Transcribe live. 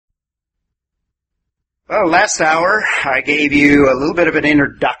Well, last hour I gave you a little bit of an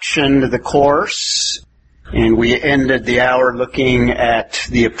introduction to the course, and we ended the hour looking at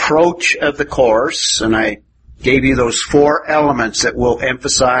the approach of the course, and I gave you those 4 elements that we'll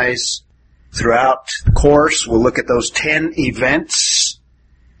emphasize throughout the course. We'll look at those 10 events,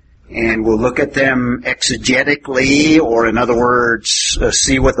 and we'll look at them exegetically, or in other words,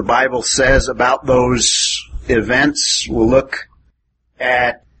 see what the Bible says about those events. We'll look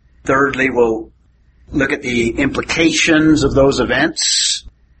at, thirdly, we'll look at the implications of those events.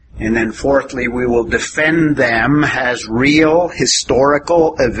 And then fourthly, we will defend them as real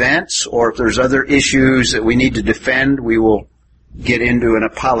historical events, or if there's other issues that we need to defend, we will get into an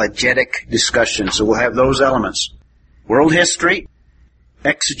apologetic discussion. So we'll have those elements. World history,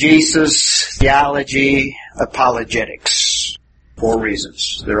 exegesis, theology, apologetics. 4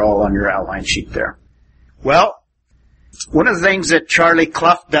 reasons. They're all on your outline sheet there. Well, one of the things that Charlie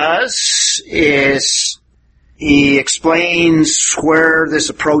Clough does is he explains where this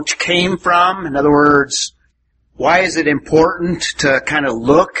approach came from. In other words, why is it important to kind of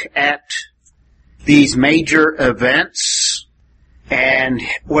look at these major events? And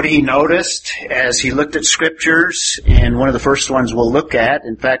what he noticed as he looked at scriptures, and one of the first ones we'll look at,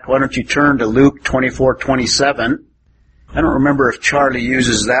 in fact, why don't you turn to Luke 24:27. I don't remember if Charlie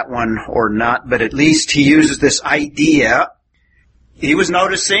uses that one or not, but at least he uses this idea. He was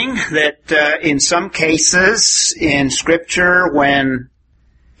noticing that in some cases in Scripture, when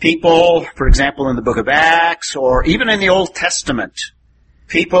people, for example in the book of Acts, or even in the Old Testament,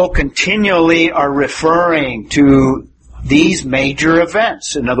 people continually are referring to these major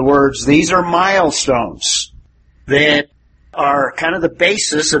events. In other words, these are milestones that are kind of the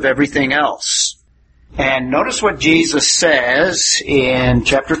basis of everything else. And notice what Jesus says in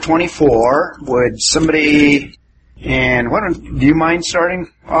chapter 24. Would somebody, and do you mind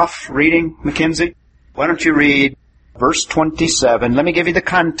starting off reading, Mackenzie? Why don't you read verse 27? Let me give you the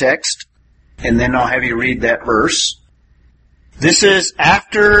context, and then I'll have you read that verse. This is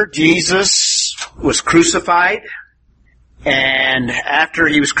after Jesus was crucified, and after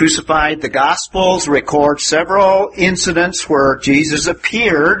he was crucified, the Gospels record several incidents where Jesus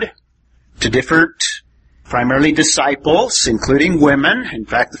appeared to different, primarily disciples, including women. In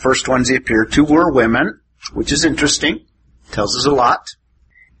fact, the first ones he appeared to were women, which is interesting. Tells us a lot.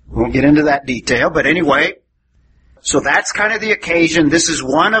 We won't get into that detail, but anyway, so that's kind of the occasion. This is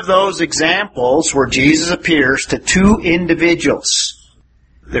one of those examples where Jesus appears to 2 individuals.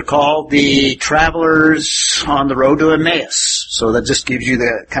 They're called the travelers on the road to Emmaus. So that just gives you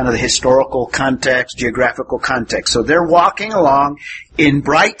the kind of the historical context, geographical context. So they're walking along in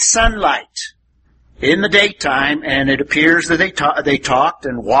bright sunlight in the daytime, and it appears that they talked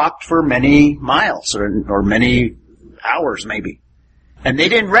and walked for many miles or many hours maybe. And they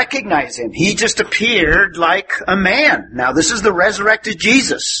didn't recognize him. He just appeared like a man. Now, this is the resurrected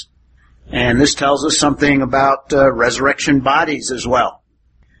Jesus. And this tells us something about resurrection bodies as well.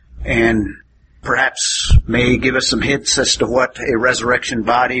 And perhaps may give us some hints as to what a resurrection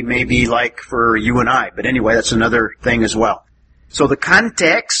body may be like for you and I. But anyway, that's another thing as well. So the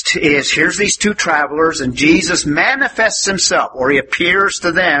context is, here's these 2 travelers, and Jesus manifests himself, or he appears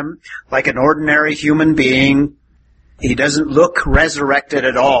to them like an ordinary human being. He doesn't look resurrected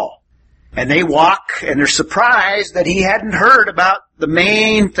at all. And they walk, and they're surprised that he hadn't heard about the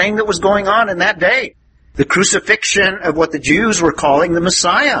main thing that was going on in that day. The crucifixion of what the Jews were calling the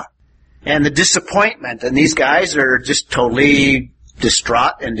Messiah. And the disappointment. And these guys are just totally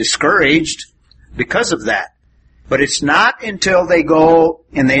distraught and discouraged because of that. But it's not until they go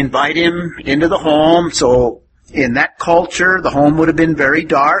and they invite him into the home. So in that culture, the home would have been very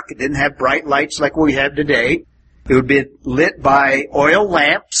dark. It didn't have bright lights like we have today. It would be lit by oil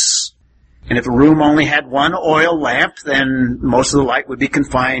lamps. And if a room only had one oil lamp, then most of the light would be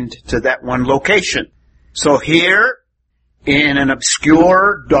confined to that one location. So here, in an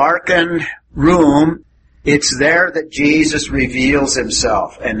obscure, darkened room, it's there that Jesus reveals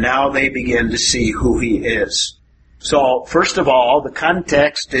himself. And now they begin to see who he is. So, first of all, the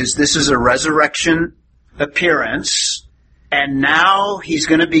context is this is a resurrection appearance, and now he's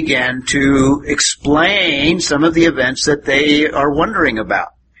going to begin to explain some of the events that they are wondering about.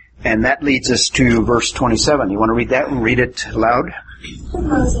 And that leads us to verse 27. You want to read that and read it aloud?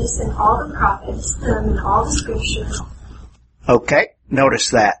 Moses and all the prophets and all the scriptures. Okay, notice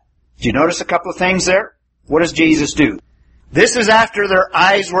that. Did you notice a couple of things there? What does Jesus do? This is after their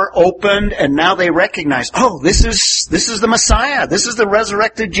eyes were opened, and now they recognize, oh, this is the Messiah. This is the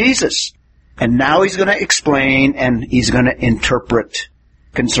resurrected Jesus. And now he's going to explain and he's going to interpret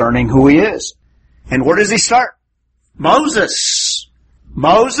concerning who he is. And where does he start? Moses.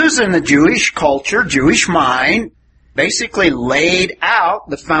 Moses in the Jewish culture, Jewish mind, basically laid out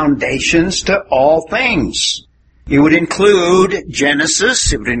the foundations to all things. It would include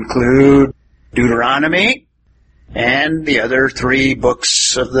Genesis, it would include Deuteronomy, and the other 3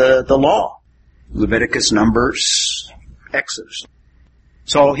 books of the law. Leviticus, Numbers, Exodus.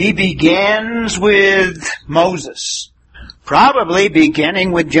 So he begins with Moses, probably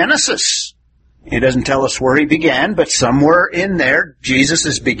beginning with Genesis. It doesn't tell us where he began, but somewhere in there, Jesus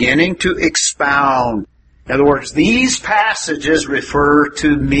is beginning to expound. In other words, these passages refer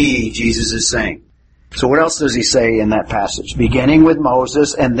to me, Jesus is saying. So what else does he say in that passage? Beginning with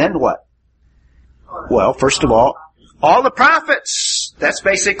Moses, and then what? Well, first of all the prophets. That's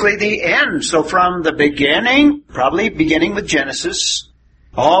basically the end. So from the beginning, probably beginning with Genesis,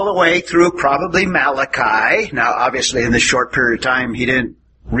 all the way through probably Malachi. Now, obviously, in this short period of time, he didn't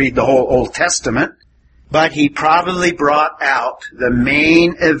read the whole Old Testament, but he probably brought out the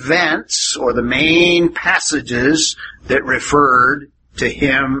main events or the main passages that referred to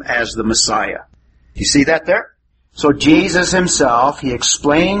him as the Messiah. You see that there? So Jesus himself, he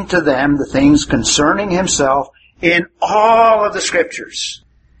explained to them the things concerning himself in all of the Scriptures.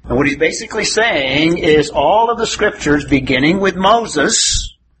 And what he's basically saying is all of the Scriptures, beginning with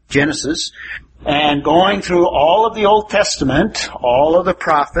Moses, Genesis, and going through all of the Old Testament, all of the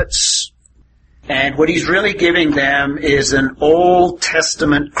prophets, and what he's really giving them is an Old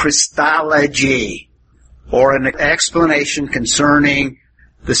Testament Christology, or an explanation concerning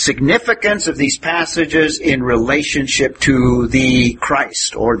the significance of these passages in relationship to the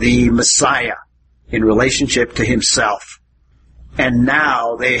Christ, or the Messiah, in relationship to himself. And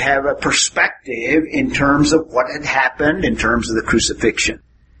now they have a perspective in terms of what had happened in terms of the crucifixion.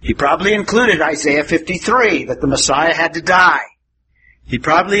 He probably included Isaiah 53, that the Messiah had to die. He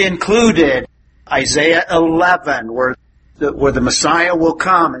probably included Isaiah 11, where the Messiah will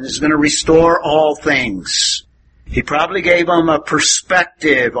come and is going to restore all things. He probably gave them a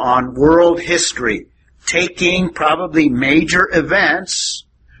perspective on world history, taking probably major events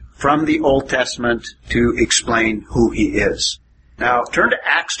from the Old Testament to explain who he is. Now, turn to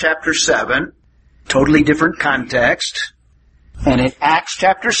Acts chapter 7, totally different context. And in Acts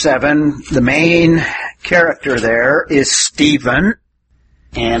chapter 7, the main character there is Stephen.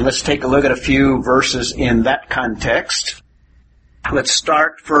 And let's take a look at a few verses in that context. Let's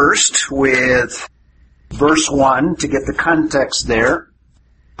start first with verse 1 to get the context there.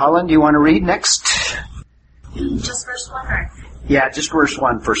 Holland, do you want to read next? Just verse 1, or? Yeah, just verse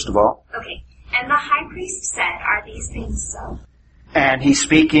 1 first of all. Okay. And the high priest said, "Are these things so?" And he's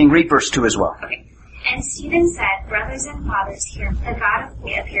speaking, read verse 2 as well. Okay. And Stephen said, "Brothers and fathers, hear me. The God of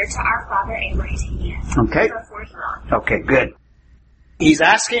faith appeared to our father Abraham Okay. before he died." Okay, good. He's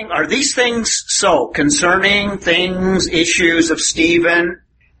asking, are these things so, concerning things, issues of Stephen?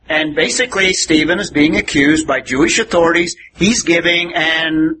 And basically, Stephen is being accused by Jewish authorities. He's giving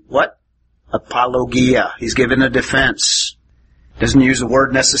an, what? Apologia. He's giving a defense. Doesn't use the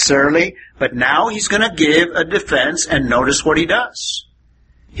word necessarily, but now he's going to give a defense, and notice what he does.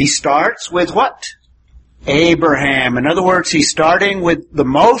 He starts with what? Abraham. In other words, he's starting with the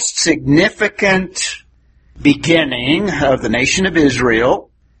most significant beginning of the nation of Israel,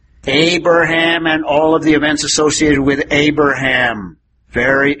 Abraham and all of the events associated with Abraham.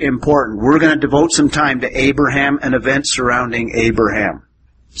 Very important. We're going to devote some time to Abraham and events surrounding Abraham.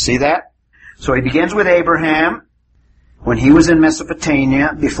 See that? So he begins with Abraham when he was in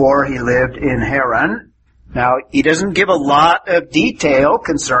Mesopotamia before he lived in Haran. Now, he doesn't give a lot of detail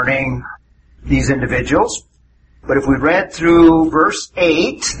concerning these individuals, but if we read through verse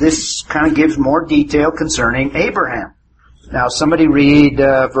 8, this kind of gives more detail concerning Abraham. Now, somebody read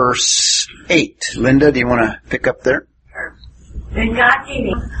verse 8. Linda, do you want to pick up there? Then God gave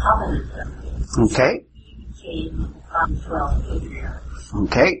a covenant. Okay. He came from Abraham.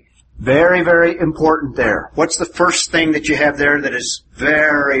 Okay. Very, very important there. What's the first thing that you have there that is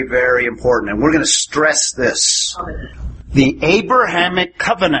very, very important? And we're going to stress this. Covenant. The Abrahamic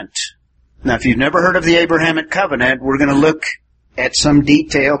covenant. Now, if you've never heard of the Abrahamic covenant, we're going to look at some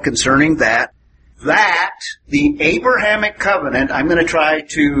detail concerning that. The Abrahamic covenant, I'm going to try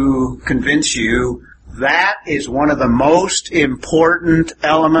to convince you, that is one of the most important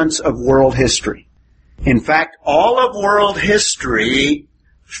elements of world history. In fact, all of world history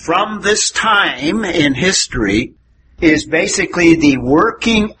from this time in history is basically the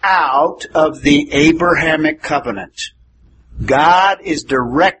working out of the Abrahamic covenant. God is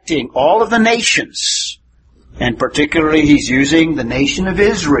directing all of the nations, and particularly he's using the nation of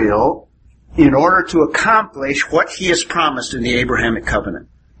Israel in order to accomplish what he has promised in the Abrahamic covenant.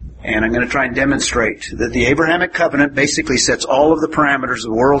 And I'm going to try and demonstrate that the Abrahamic covenant basically sets all of the parameters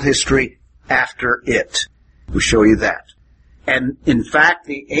of world history after it. We'll show you that. And in fact,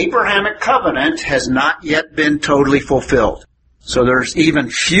 the Abrahamic covenant has not yet been totally fulfilled. So there's even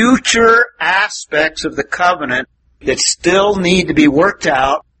future aspects of the covenant that still need to be worked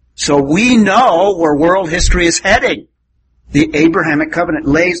out so we know where world history is heading. The Abrahamic covenant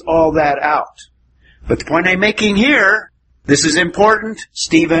lays all that out. But the point I'm making here, this is important,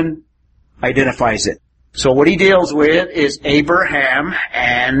 Stephen identifies it. So what he deals with is Abraham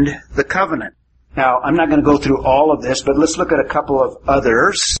and the covenant. Now, I'm not going to go through all of this, but let's look at a couple of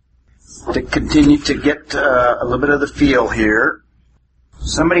others to continue to get a little bit of the feel here.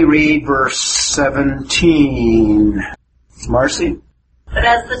 Somebody read verse 17. Marcy? But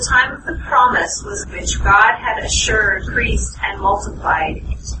as the time of the promise was which God had assured, increased, and multiplied.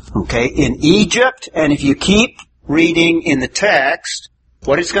 Okay, in Egypt, and if you keep reading in the text,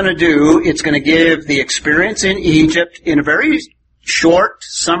 what it's going to do, it's going to give the experience in Egypt in a very short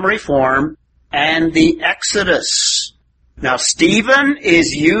summary form, and the Exodus. Now, Stephen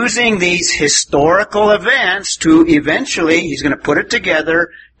is using these historical events to eventually, he's going to put it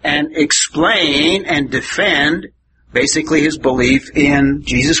together and explain and defend basically his belief in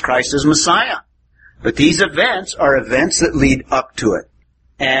Jesus Christ as Messiah. But these events are events that lead up to it.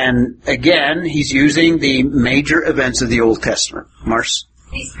 And again, he's using the major events of the Old Testament. Mars?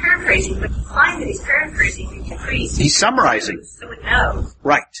 He's paraphrasing, but the line that he's paraphrasing is priest. He's summarizing. So would know.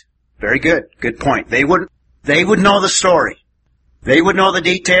 Right. Very good. Good point. They would know the story. They would know the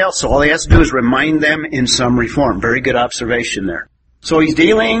details, so all he has to do is remind them in summary form. Very good observation there. So he's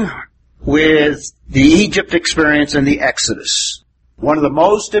dealing with the Egypt experience and the Exodus. One of the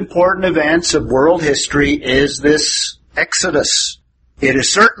most important events of world history is this Exodus. It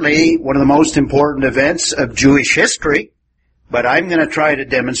is certainly one of the most important events of Jewish history, but I'm going to try to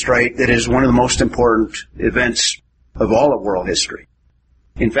demonstrate that it is one of the most important events of all of world history.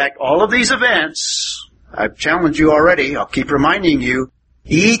 In fact, all of these events, I've challenged you already, I'll keep reminding you,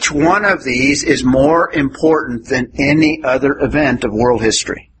 each one of these is more important than any other event of world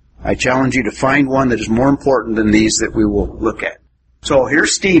history. I challenge you to find one that is more important than these that we will look at. So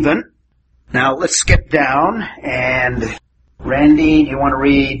here's Stephen. Now let's skip down, and Randy, do you want to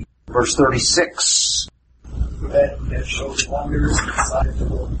read verse 36?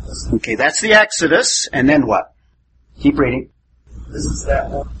 Okay, that's the Exodus, and then what? Keep reading. This is that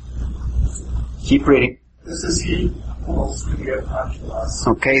one. Keep reading. This is he who will speak unto us.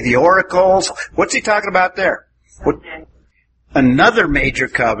 Okay, the oracles. What's he talking about there? What? Another major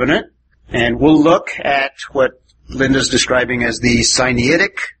covenant, and we'll look at what Linda's describing as the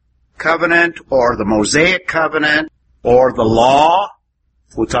Sinaitic covenant, or the Mosaic covenant, or the law.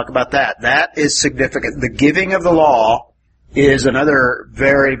 We'll talk about that. That is significant. The giving of the law is another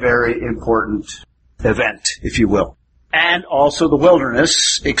very, very important event, if you will. And also the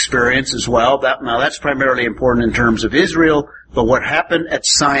wilderness experience as well. That's primarily important in terms of Israel, but what happened at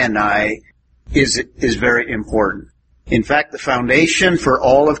Sinai is very important. In fact, the foundation for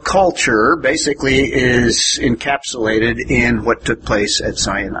all of culture basically is encapsulated in what took place at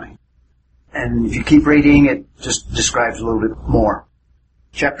Sinai. And if you keep reading, it just describes a little bit more.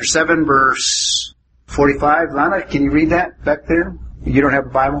 Chapter 7, verse 45. Lana, can you read that back there? You don't have a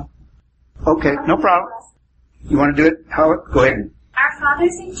Bible? Okay, no problem. You want to do it, Howard? Go ahead. Our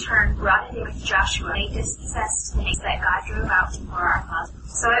fathers in turn brought it with Joshua, and they dispossessed things that God drove out before our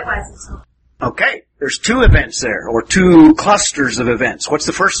fathers. So it was until... Okay, there's two events there, or two clusters of events. What's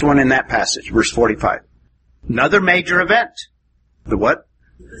the first one in that passage, verse 45? Another major event. The what?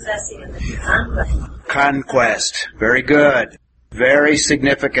 Possessing of the conquest. Conquest. Very good. Very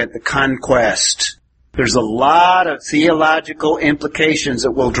significant, the conquest. There's a lot of theological implications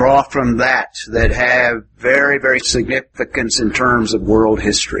that we'll draw from that have very, very significance in terms of world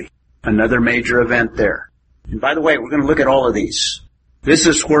history. Another major event there. And by the way, we're going to look at all of these. This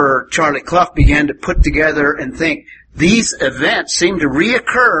is where Charlie Clough began to put together and think, these events seem to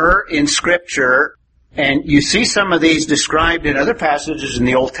reoccur in Scripture, and you see some of these described in other passages in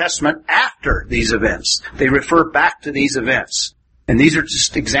the Old Testament after these events. They refer back to these events. And these are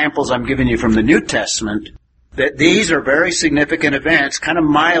just examples I'm giving you from the New Testament, that these are very significant events, kind of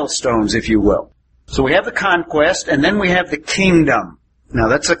milestones, if you will. So we have the conquest, and then we have the kingdom. Now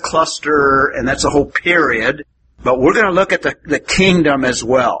that's a cluster, and that's a whole period, but we're going to look at the kingdom as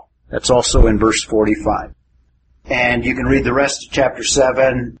well. That's also in verse 45. And you can read the rest of chapter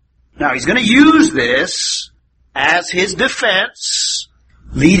 7. Now he's going to use this as his defense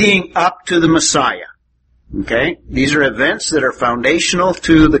leading up to the Messiah. Okay? These are events that are foundational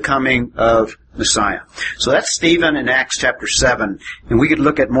to the coming of Messiah. So that's Stephen in Acts chapter 7. And we could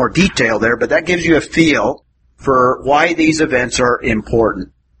look at more detail there, but that gives you a feel for why these events are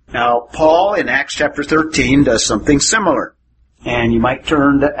important. Now, Paul in Acts chapter 13 does something similar. And you might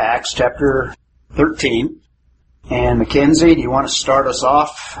turn to Acts chapter 13. And Mackenzie, do you want to start us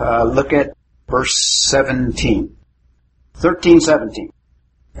off? Look at verse 17. 13:17.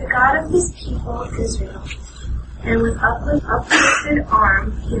 The God of his people Israel, and with uplifted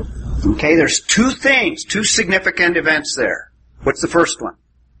arm he... Okay, there's two significant events there. What's the first one?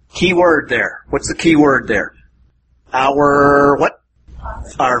 Key word there. What's the key word there? Our what?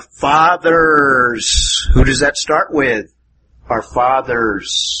 Our fathers. Who does that start with? Our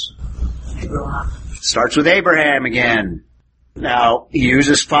fathers. Starts with Abraham again. Now, he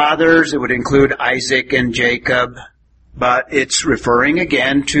uses fathers. It would include Isaac and Jacob. But it's referring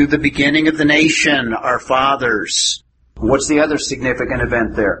again to the beginning of the nation, our fathers. What's the other significant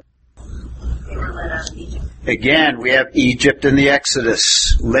event there? They were led out of Egypt. Again, we have Egypt in the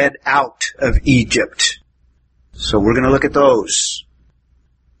Exodus, led out of Egypt. So we're going to look at those.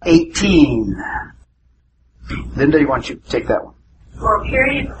 18. Linda, you want you to take that one? For a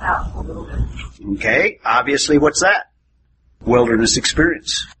period without wilderness. Okay, obviously what's that? Wilderness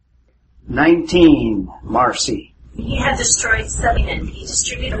experience. 19, Marcy. He had destroyed Zebulun. He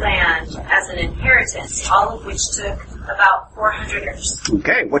distributed land as an inheritance, all of which took about 400 years.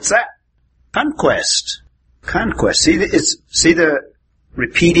 Okay, what's that? Conquest. Conquest. See the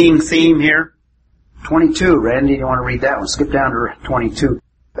repeating theme here? 22. Randy, you want to read that one? Skip down to 22.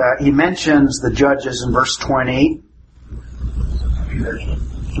 He mentions the judges in verse 20.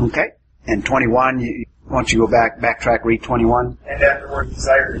 Okay. And 21, why don't you go backtrack, read 21? And afterward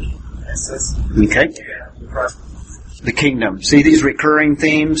desired. It says, okay. The kingdom. See these recurring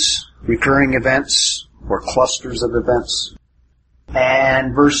themes, recurring events, or clusters of events?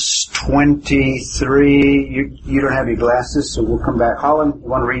 And verse 23, you don't have your glasses, so we'll come back. Holland, you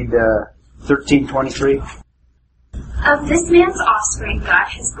want to read 13:23? Of this man's offspring God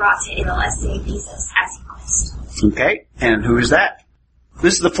has brought to Israel a Savior Jesus as he promised. Okay, and who is that?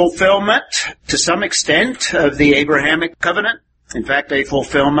 This is the fulfillment, to some extent, of the Abrahamic covenant. In fact, a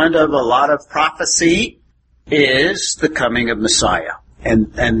fulfillment of a lot of prophecy is the coming of Messiah.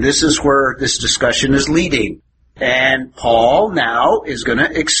 And this is where this discussion is leading. And Paul now is going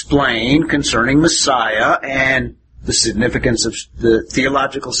to explain concerning Messiah and the significance of the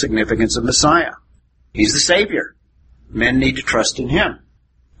theological significance of Messiah. He's the Savior. Men need to trust in Him.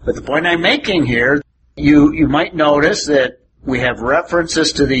 But the point I'm making here, you might notice that we have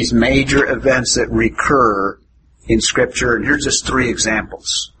references to these major events that recur in Scripture, and here's just 3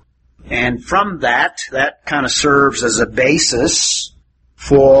 examples. And from that kind of serves as a basis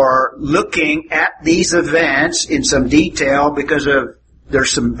for looking at these events in some detail because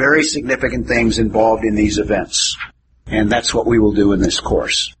there's some very significant things involved in these events. And that's what we will do in this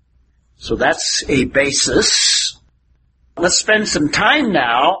course. So that's a basis. Let's spend some time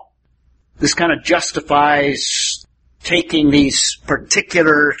now. This kind of justifies taking these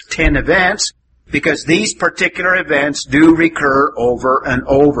particular 10 events, because these particular events do recur over and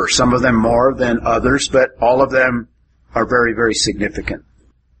over. Some of them more than others, but all of them are very, very significant.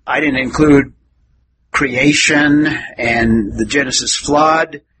 I didn't include creation and the Genesis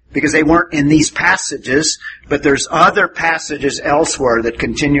flood because they weren't in these passages, but there's other passages elsewhere that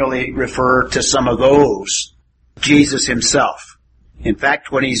continually refer to some of those. Jesus himself. In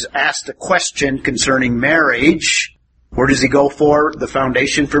fact, when he's asked a question concerning marriage, where does he go for the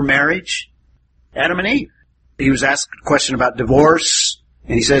foundation for marriage? Adam and Eve. He was asked a question about divorce,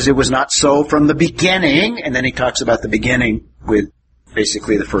 and he says it was not so from the beginning, and then he talks about the beginning with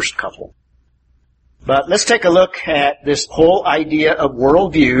basically the first couple. But let's take a look at this whole idea of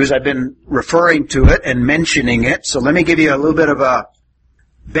worldviews. I've been referring to it and mentioning it, so let me give you a little bit of a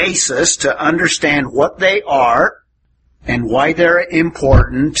basis to understand what they are and why they're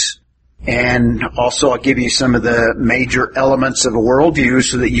important. And also I'll give you some of the major elements of a worldview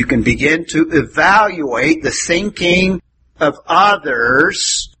so that you can begin to evaluate the thinking of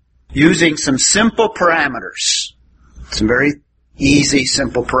others using some simple parameters. Some very easy,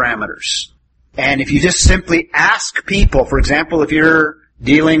 simple parameters. And if you just simply ask people, for example, if you're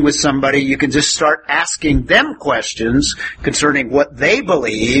dealing with somebody, you can just start asking them questions concerning what they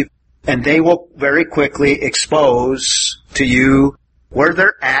believe, and they will very quickly expose to you where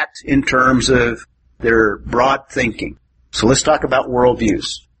they're at in terms of their broad thinking. So let's talk about worldviews.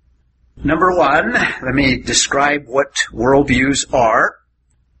 Number 1, let me describe what worldviews are,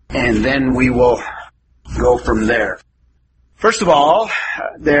 and then we will go from there. First of all,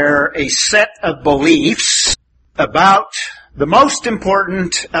 they're a set of beliefs about the most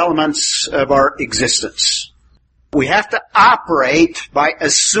important elements of our existence. We have to operate by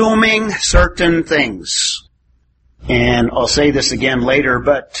assuming certain things. And I'll say this again later,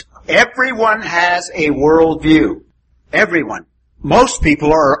 but everyone has a worldview. Everyone. Most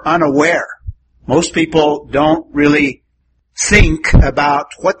people are unaware. Most people don't really think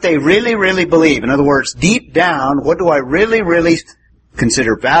about what they really, really believe. In other words, deep down, what do I really, really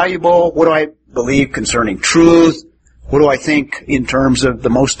consider valuable? What do I believe concerning truth? What do I think in terms of the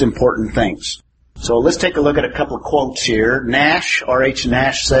most important things? So let's take a look at a couple of quotes here. Nash, R.H.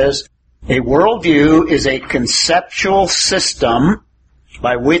 Nash says, "A worldview is a conceptual system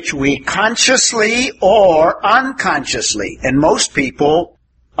by which we consciously or unconsciously," and most people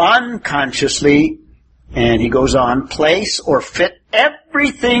unconsciously, and he goes on, "place or fit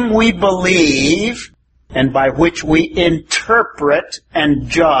everything we believe and by which we interpret and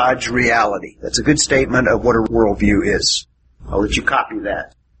judge reality." That's a good statement of what a worldview is. I'll let you copy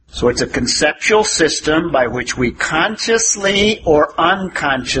that. So it's a conceptual system by which we consciously or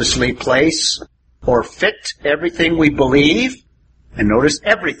unconsciously place or fit everything we believe, and notice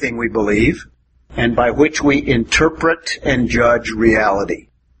everything we believe, and by which we interpret and judge reality.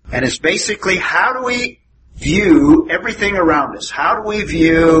 And it's basically, how do we view everything around us? How do we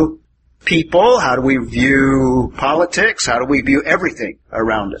view people? How do we view politics? How do we view everything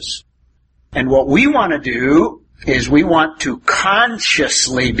around us? And what we want to do is we want to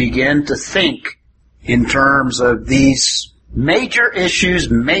consciously begin to think in terms of these major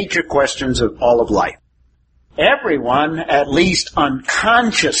issues, major questions of all of life. Everyone, at least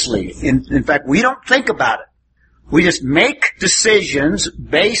unconsciously, in fact, we don't think about it. We just make decisions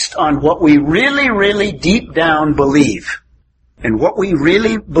based on what we really, really deep down believe. And what we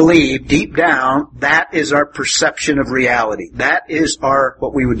really believe deep down, that is our perception of reality. That is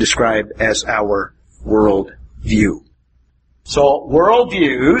what we would describe as our world view. So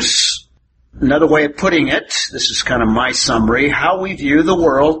worldviews, another way of putting it, this is kind of my summary, how we view the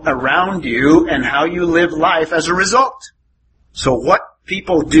world around you and how you live life as a result. So what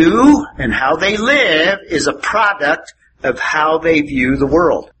people do and how they live is a product of how they view the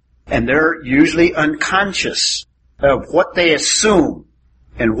world. And they're usually unconscious of what they assume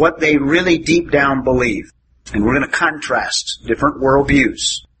and what they really deep down believe. And we're going to contrast different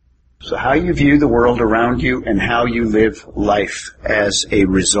worldviews. So how you view the world around you and how you live life as a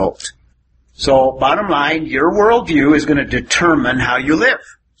result. So bottom line, your worldview is going to determine how you live.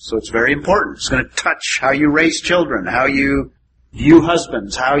 So it's very important. It's going to touch how you raise children, how you view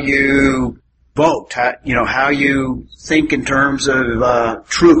husbands, how you vote, how you think in terms of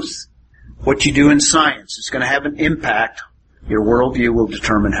truth, what you do in science. It's going to have an impact. Your worldview will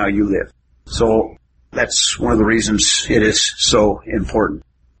determine how you live. So that's one of the reasons it is so important.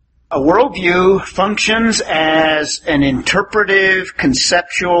 A worldview functions as an interpretive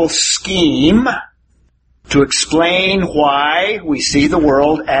conceptual scheme to explain why we see the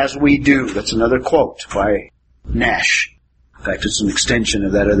world as we do. That's another quote by Nash. In fact, it's an extension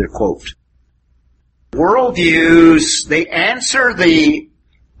of that other quote. Worldviews, they answer the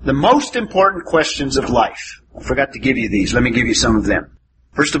most important questions of life. I forgot to give you these. Let me give you some of them.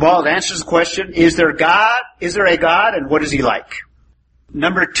 First of all, it answers the question, is there God? Is there a God, and what is he like?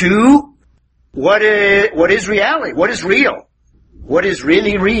 Number two, what is reality? What is real? What is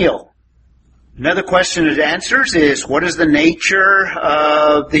really real? Another question it answers is, what is the nature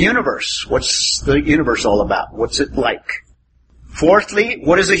of the universe? What's the universe all about? What's it like? Fourthly,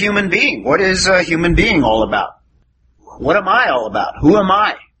 what is a human being? What is a human being all about? What am I all about? Who am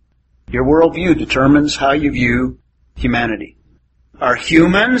I? Your worldview determines how you view humanity. Are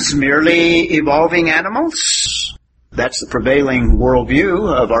humans merely evolving animals? That's the prevailing worldview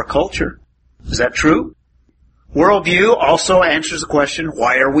of our culture. Is that true? Worldview also answers the question,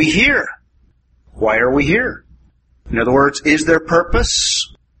 why are we here? Why are we here? In other words, is there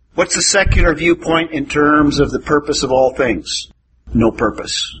purpose? What's the secular viewpoint in terms of the purpose of all things? No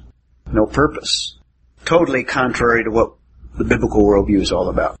purpose. No purpose. Totally contrary to what the biblical worldview is all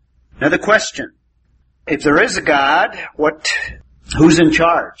about. Another question. If there is a God, who's in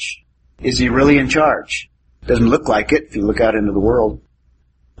charge? Is he really in charge? Doesn't look like it if you look out into the world.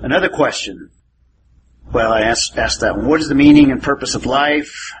 Another question. Well, I asked that one. What is the meaning and purpose of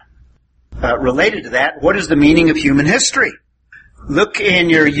life? Related to that, what is the meaning of human history? Look in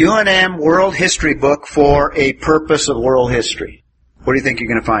your UNM World History book for a purpose of world history. What do you think you're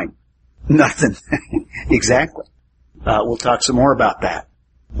going to find? Nothing. Exactly. We'll talk some more about that.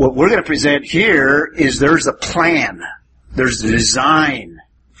 What we're going to present here is there's a plan. There's a design.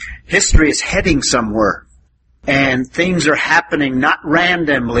 History is heading somewhere. and things are happening not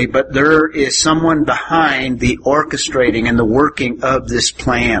randomly, but there is someone behind the orchestrating and the working of this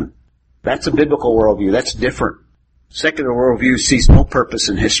plan. That's a biblical worldview. That's different. Secular worldview sees no purpose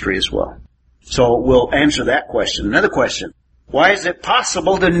in history as well. So we'll answer that question. Another question. Why is it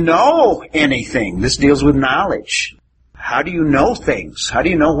possible to know anything? This deals with knowledge. How do you know things? How do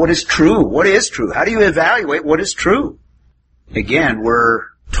you know what is true? What is true? How do you evaluate what is true? Again, we're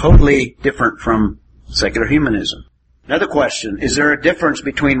totally different from secular humanism. Another question. Is there a difference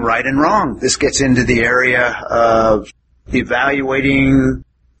between right and wrong? This gets into the area of evaluating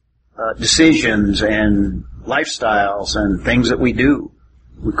decisions and lifestyles and things that we do.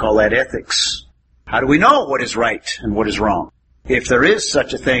 We call that ethics. How do we know what is right and what is wrong? If there is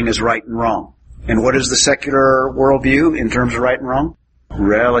such a thing as right and wrong. And what is the secular worldview in terms of right and wrong?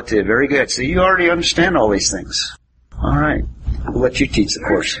 Relative. Very good. So you already understand all these things. All right. We'll let you teach the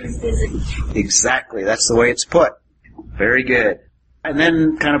course. Exactly. That's the way it's put. Very good. And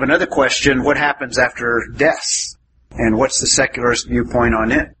then kind of another question, what happens after death? And what's the secularist viewpoint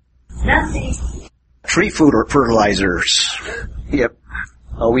on it? Nothing. Tree food or fertilizers. Yep.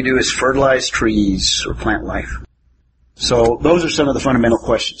 All we do is fertilize trees or plant life. So those are some of the fundamental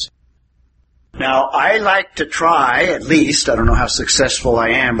questions. Now, I like to try, at least, I don't know how successful I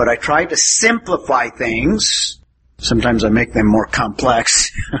am, but I try to simplify things. Sometimes I make them more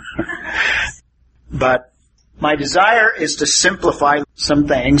complex. But my desire is to simplify some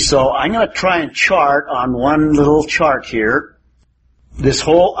things, so I'm going to try and chart on one little chart here this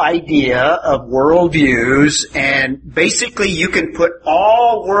whole idea of worldviews, and basically you can put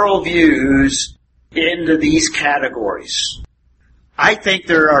all worldviews into these categories. I think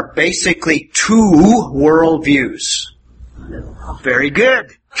there are basically two worldviews. Very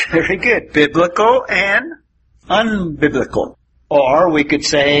good. Very good. Biblical and unbiblical. Or we could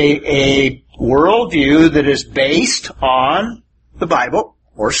say a worldview that is based on the Bible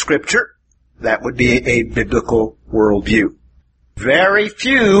or Scripture. That would be a biblical worldview. Very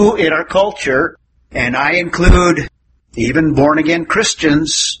few in our culture, and I include even born-again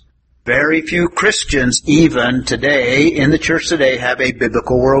Christians, very few Christians even today, in the church today, have a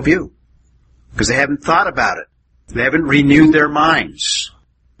biblical worldview. Because they haven't thought about it. They haven't renewed their minds.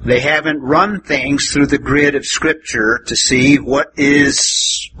 They haven't run things through the grid of Scripture to see what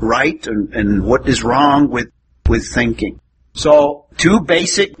is right and what is wrong with thinking. So, two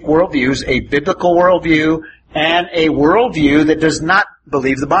basic worldviews, a biblical worldview and a worldview that does not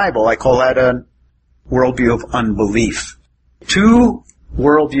believe the Bible. I call that a worldview of unbelief. Two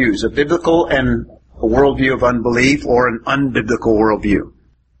worldviews, a biblical and a worldview of unbelief, or an unbiblical worldview.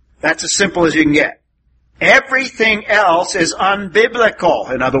 That's as simple as you can get. Everything else is unbiblical,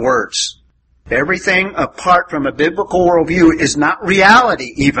 in other words. Everything apart from a biblical worldview is not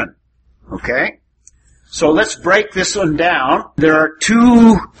reality even. Okay? So let's break this one down. There are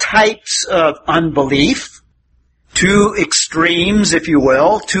two types of unbelief. Two extremes, if you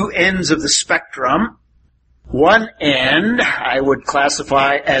will, two ends of the spectrum. One end I would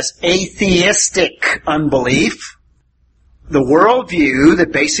classify as atheistic unbelief, the worldview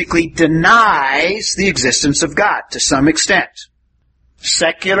that basically denies the existence of God to some extent.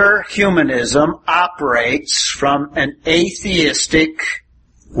 Secular humanism operates from an atheistic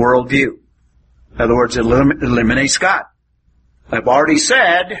worldview. In other words, it eliminates God. I've already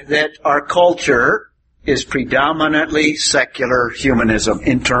said that our culture is predominantly secular humanism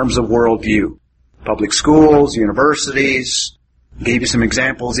in terms of worldview. Public schools, universities, gave you some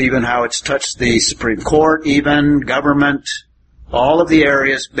examples even how it's touched the Supreme Court even, government, all of the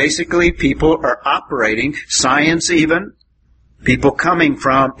areas. Basically, people are operating, science even, people coming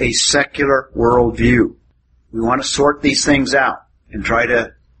from a secular worldview. We want to sort these things out and try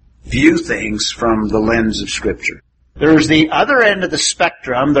to view things from the lens of Scripture. There's the other end of the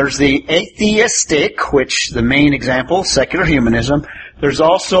spectrum. There's the atheistic, which the main example, secular humanism. There's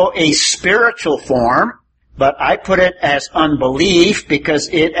also a spiritual form, but I put it as unbelief because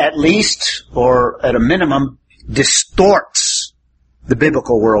it at least, or at a minimum, distorts the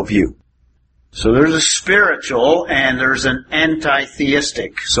biblical worldview. So there's a spiritual and there's an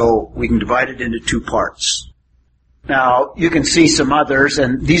anti-theistic. So we can divide it into two parts. Now, you can see some others,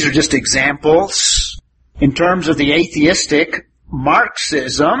 and these are just examples. In terms of the atheistic,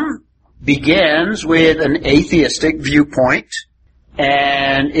 Marxism begins with an atheistic viewpoint,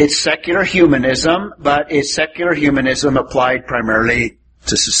 and it's secular humanism, but it's secular humanism applied primarily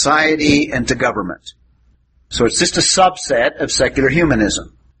to society and to government. So it's just a subset of secular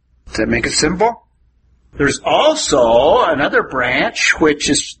humanism. Does that make it simple? There's also another branch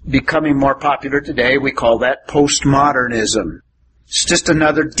which is becoming more popular today. We call that postmodernism. It's just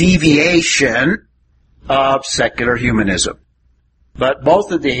another deviation of secular humanism. But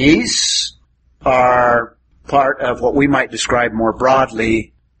both of these are part of what we might describe more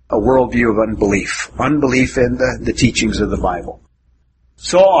broadly a worldview of unbelief. Unbelief in the teachings of the Bible.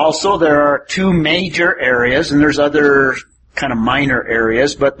 So also there are two major areas, and there's other kind of minor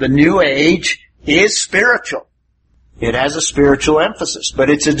areas, but the New Age is spiritual. It has a spiritual emphasis, but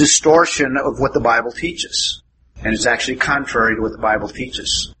it's a distortion of what the Bible teaches. And it's actually contrary to what the Bible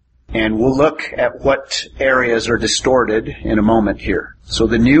teaches. And we'll look at what areas are distorted in a moment here. So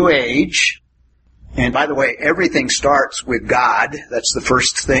the New Age, and by the way, everything starts with God. That's the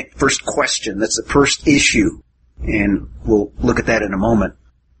first question. That's the first issue. And we'll look at that in a moment.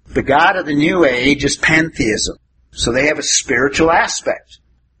 The God of the New Age is pantheism. So they have a spiritual aspect.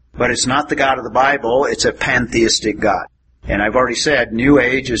 But it's not the God of the Bible. It's a pantheistic God. And I've already said New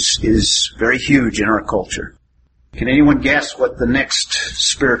Age is very huge in our culture. Can anyone guess what the next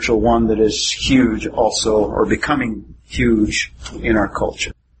spiritual one that is huge also, or becoming huge in our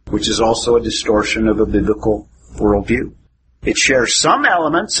culture, which is also a distortion of a biblical worldview? It shares some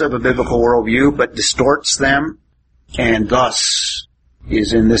elements of a biblical worldview, but distorts them, and thus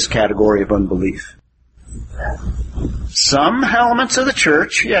is in this category of unbelief. Some elements of the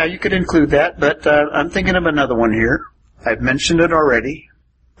church, yeah, you could include that, but I'm thinking of another one here. I've mentioned it already.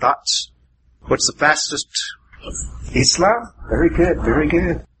 Thoughts? What's the fastest? Islam? Very good, very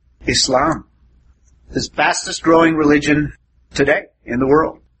good. Islam. The fastest growing religion today in the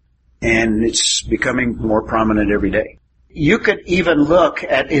world. And it's becoming more prominent every day. You could even look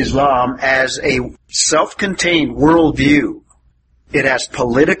at Islam as a self-contained worldview. It has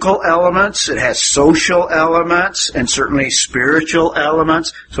political elements, it has social elements, and certainly spiritual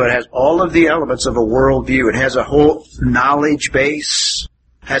elements. So it has all of the elements of a worldview. It has a whole knowledge base,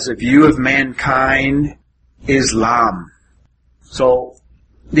 has a view of mankind. Islam. So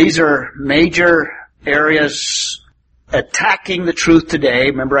these are major areas attacking the truth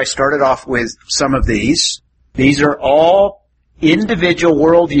today. Remember, I started off with some of these. These are all individual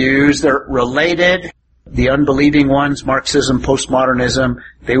worldviews. They're related. The unbelieving ones, Marxism, postmodernism,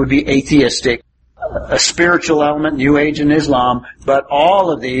 they would be atheistic. A spiritual element, New Age and Islam, but all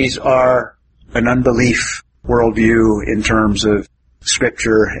of these are an unbelief worldview in terms of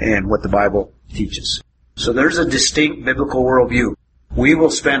Scripture and what the Bible teaches. So there's a distinct biblical worldview. We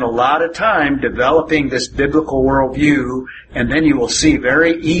will spend a lot of time developing this biblical worldview, and then you will see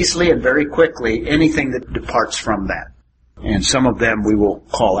very easily and very quickly anything that departs from that. And some of them we will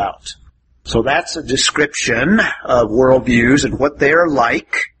call out. So that's a description of worldviews and what they are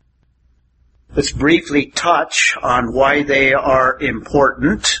like. Let's briefly touch on why they are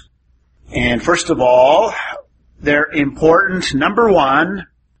important. And first of all, they're important, number one,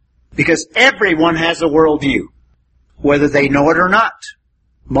 because everyone has a worldview, whether they know it or not.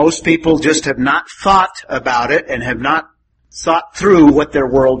 Most people just have not thought about it and have not thought through what their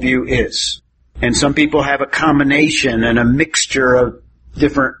worldview is. And some people have a combination and a mixture of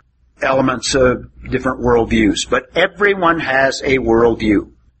different elements of different worldviews. But everyone has a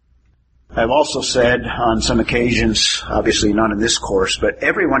worldview. I've also said on some occasions, obviously not in this course, but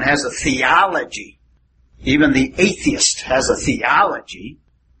everyone has a theology. Even the atheist has a theology.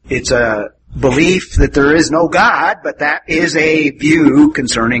 It's a belief that there is no God, but that is a view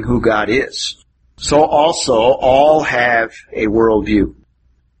concerning who God is. So also, all have a worldview.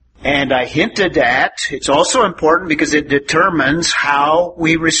 And I hinted at, it's also important because it determines how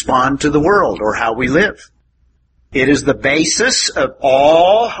we respond to the world or how we live. It is the basis of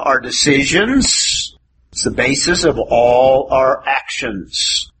all our decisions. It's the basis of all our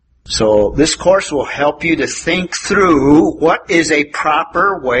actions. So this course will help you to think through what is a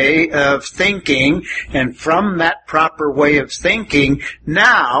proper way of thinking, and from that proper way of thinking,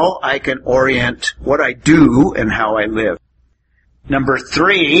 now I can orient what I do and how I live. Number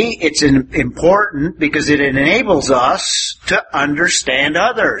three, it's important because it enables us to understand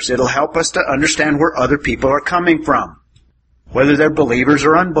others. It'll help us to understand where other people are coming from, whether they're believers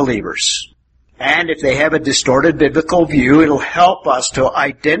or unbelievers. And if they have a distorted biblical view, it'll help us to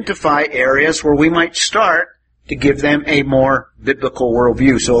identify areas where we might start to give them a more biblical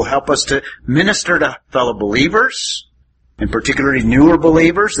worldview. So it'll help us to minister to fellow believers, and particularly newer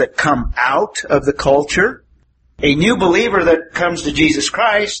believers that come out of the culture. A new believer that comes to Jesus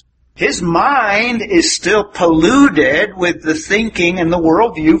Christ, his mind is still polluted with the thinking and the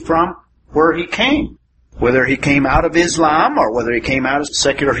worldview from where he came. Whether he came out of Islam or whether he came out of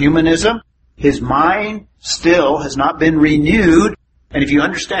secular humanism, his mind still has not been renewed. And if you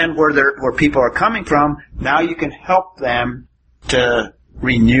understand where people are coming from, now you can help them to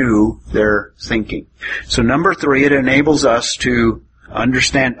renew their thinking. So number three, it enables us to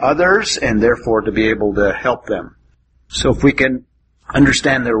understand others and therefore to be able to help them. So if we can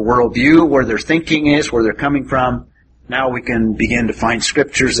understand their worldview, where their thinking is, where they're coming from, now we can begin to find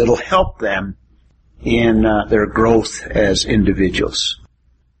scriptures that'll help them in their growth as individuals.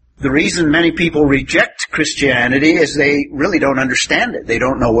 The reason many people reject Christianity is they really don't understand it. They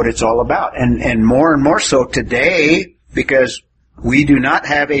don't know what it's all about. And more so today, because we do not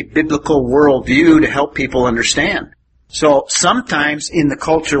have a biblical worldview to help people understand. So sometimes in the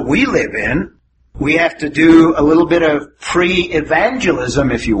culture we live in, we have to do a little bit of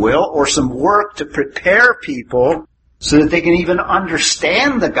pre-evangelism, if you will, or some work to prepare people so that they can even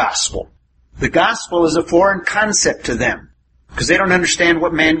understand the gospel. The gospel is a foreign concept to them because they don't understand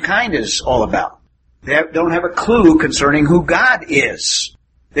what mankind is all about. They don't have a clue concerning who God is.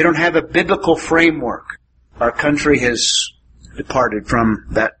 They don't have a biblical framework. Our country has departed from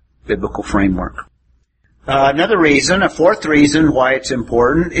that biblical framework. Another reason, a fourth reason why it's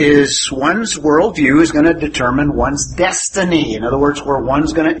important, is one's worldview is going to determine one's destiny. In other words, where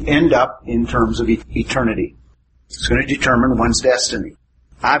one's going to end up in terms of eternity. It's going to determine one's destiny.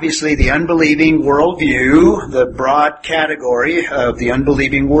 Obviously, the unbelieving worldview, the broad category of the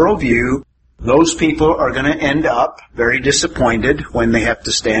unbelieving worldview, those people are going to end up very disappointed when they have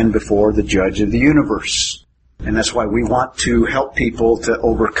to stand before the judge of the universe. And that's why we want to help people to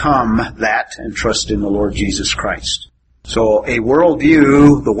overcome that and trust in the Lord Jesus Christ. So a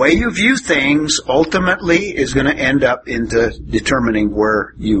worldview, the way you view things, ultimately is going to end up into determining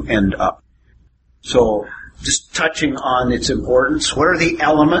where you end up. So just touching on its importance, what are the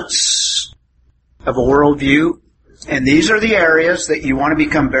elements of a worldview? And these are the areas that you want to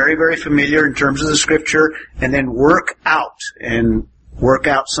become very, very familiar in terms of the Scripture and then work out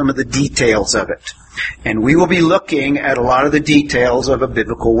some of the details of it. And we will be looking at a lot of the details of a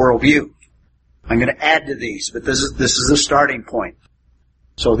biblical worldview. I'm going to add to these, but this is the starting point.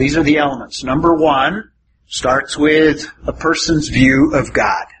 So these are the elements. Number one starts with a person's view of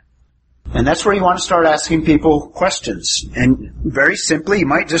God. And that's where you want to start asking people questions. And very simply, you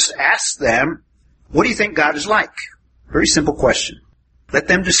might just ask them, what do you think God is like? Very simple question. Let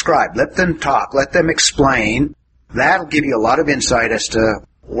them describe, let them talk, let them explain. That'll give you a lot of insight as to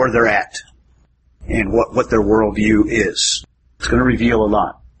where they're at and what their worldview is. It's going to reveal a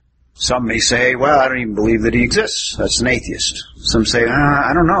lot. Some may say, well, I don't even believe that he exists. That's an atheist. Some say,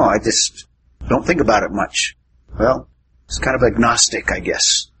 I don't know. I just don't think about it much. Well, it's kind of agnostic, I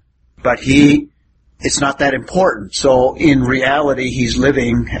guess. But it's not that important. So in reality, he's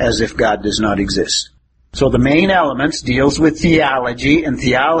living as if God does not exist. So the main elements deals with theology, and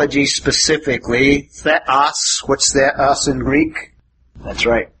theology specifically, theos. What's theos in Greek? That's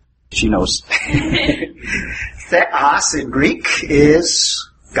right. She knows. Theos in Greek is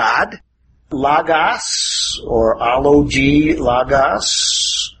God. Logos, or alogi,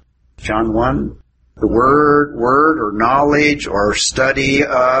 logos, John 1. The word or knowledge or study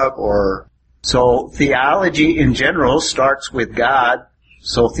of So theology in general starts with God.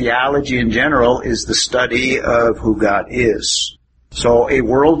 So theology in general is the study of who God is. So a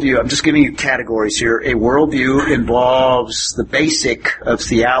worldview, I'm just giving you categories here. A worldview involves the basic of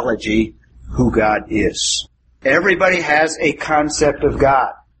theology, who God is. Everybody has a concept of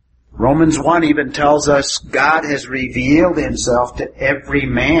God. Romans 1 even tells us God has revealed himself to every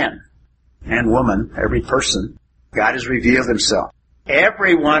man and woman, every person. God has revealed himself.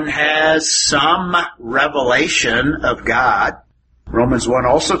 Everyone has some revelation of God. Romans 1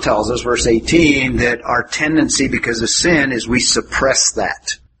 also tells us, verse 18, that our tendency because of sin is we suppress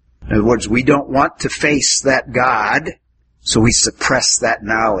that. In other words, we don't want to face that God, so we suppress that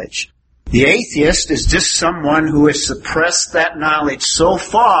knowledge. The atheist is just someone who has suppressed that knowledge so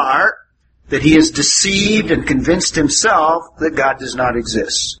far that he has deceived and convinced himself that God does not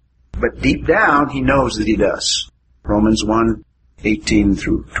exist. But deep down, he knows that he does. Romans 1, 18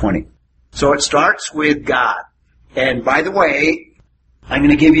 through 20. So it starts with God. And by the way, I'm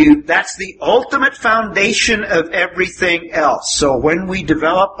going to give you, that's the ultimate foundation of everything else. So when we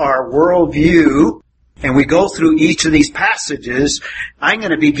develop our worldview and we go through each of these passages, I'm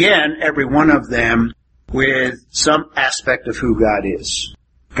going to begin every one of them with some aspect of who God is.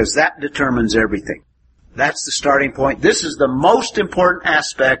 Because that determines everything. That's the starting point. This is the most important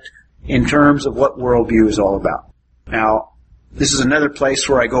aspect in terms of what worldview is all about. Now, this is another place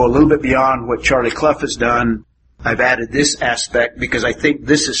where I go a little bit beyond what Charlie Clough has done. I've added this aspect because I think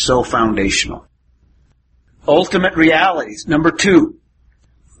this is so foundational. Ultimate realities. Number 2.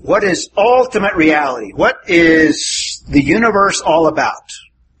 What is ultimate reality? What is the universe all about?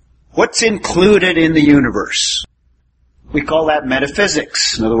 What's included in the universe? We call that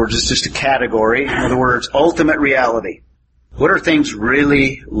metaphysics. In other words, it's just a category. In other words, ultimate reality. What are things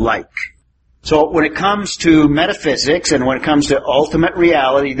really like? So when it comes to metaphysics and when it comes to ultimate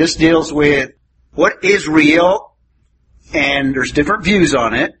reality, this deals with what is real, and there's different views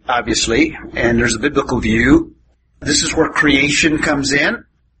on it, obviously, and there's a biblical view. This is where creation comes in.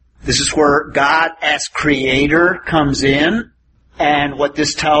 This is where God as creator comes in. And what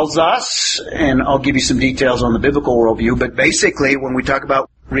this tells us, and I'll give you some details on the biblical worldview, but basically when we talk about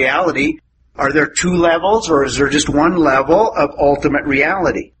reality, are there two levels or is there just one level of ultimate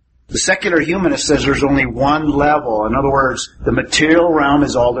reality? The secular humanist says there's only one level. In other words, the material realm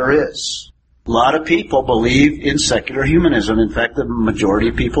is all there is. A lot of people believe in secular humanism. In fact, the majority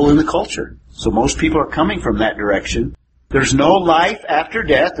of people in the culture. So most people are coming from that direction. There's no life after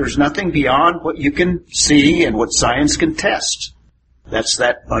death. There's nothing beyond what you can see and what science can test. That's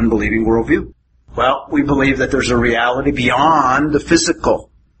that unbelieving worldview. Well, we believe that there's a reality beyond the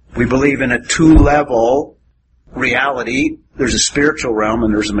physical. We believe in a two-level reality. There's a spiritual realm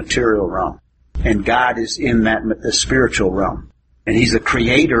and there's a material realm. And God is in the spiritual realm. And He's the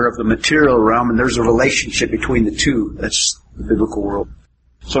creator of the material realm, and there's a relationship between the two. That's the biblical world.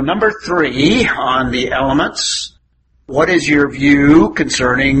 So number 3 on the elements. What is your view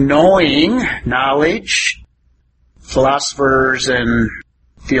concerning knowing, knowledge? Philosophers and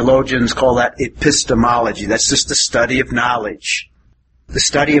theologians call that epistemology. That's just the study of knowledge. The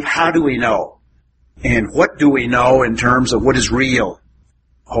study of how do we know? And what do we know in terms of what is real?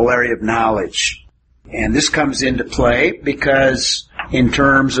 The whole area of knowledge. And this comes into play because in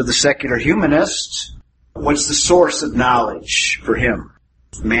terms of the secular humanist, what's the source of knowledge for him?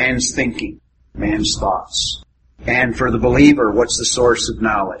 Man's thinking, man's thoughts. And for the believer, what's the source of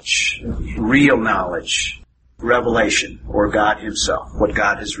knowledge? Real knowledge. Revelation, or God Himself, what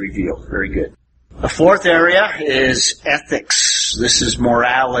God has revealed. Very good. A 4th area is ethics. This is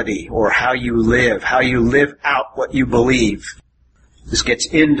morality, or how you live out what you believe. This gets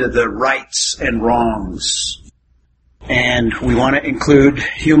into the rights and wrongs. And we want to include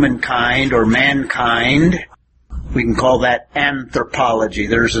humankind, or mankind. We can call that anthropology.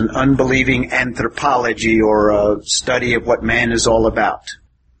 There's an unbelieving anthropology, or a study of what man is all about.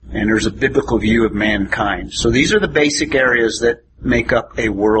 And there's a biblical view of mankind. So these are the basic areas that make up a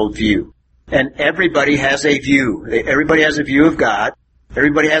worldview. And everybody has a view. Everybody has a view of God.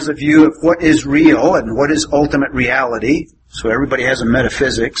 Everybody has a view of what is real and what is ultimate reality. So everybody has a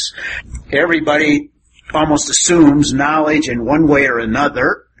metaphysics. Everybody almost assumes knowledge in one way or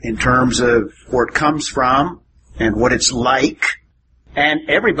another in terms of where it comes from and what it's like. And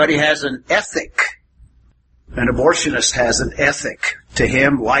everybody has an ethic. An abortionist has an ethic. To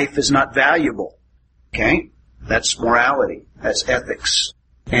him, life is not valuable. Okay? That's morality. That's ethics.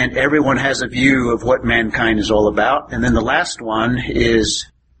 And everyone has a view of what mankind is all about. And then the last one is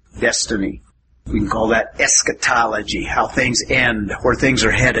destiny. We can call that eschatology, how things end, where things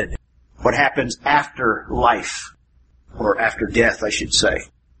are headed, what happens after life, or after death, I should say.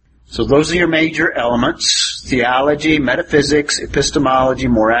 So those are your major elements: theology, metaphysics, epistemology,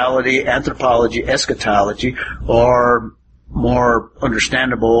 morality, anthropology, eschatology, or more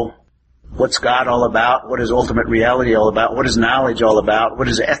understandable, what's God all about? What is ultimate reality all about? What is knowledge all about? What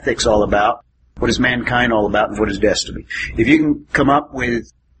is ethics all about? What is mankind all about? And what is destiny? If you can come up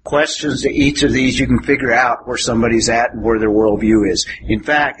with questions to each of these, you can figure out where somebody's at and where their worldview is. In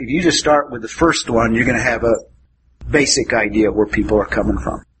fact, if you just start with the first one, you're going to have a basic idea of where people are coming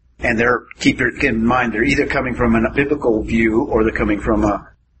from. And keep in mind, they're either coming from a biblical view or they're coming from a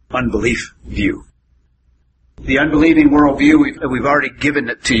unbelief view. The unbelieving worldview, we've already given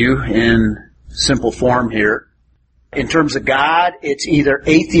it to you in simple form here. In terms of God, it's either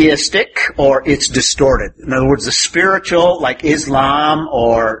atheistic or it's distorted. In other words, the spiritual, like Islam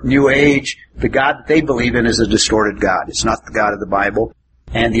or New Age, the God that they believe in is a distorted God. It's not the God of the Bible.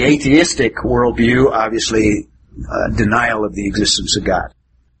 And the atheistic worldview, obviously, denial of the existence of God.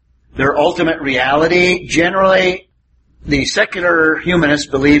 Their ultimate reality, generally, the secular humanist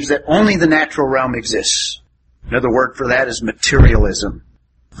believes that only the natural realm exists. Another word for that is materialism,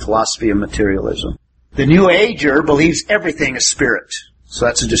 philosophy of materialism. The New Ager believes everything is spirit, so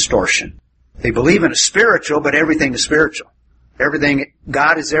that's a distortion. They believe in a spiritual, but everything is spiritual.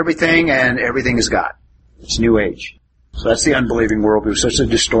 God is everything, and everything is God. It's New Age. So that's the unbelieving worldview, so it's a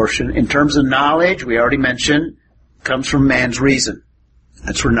distortion. In terms of knowledge, we already mentioned, comes from man's reason.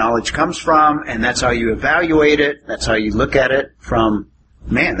 That's where knowledge comes from, and that's how you evaluate it. That's how you look at it from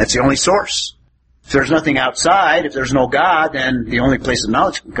man. That's the only source. If there's nothing outside, if there's no God, then the only place that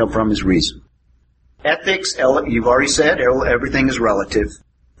knowledge can come from is reason. Ethics, you've already said, everything is relative.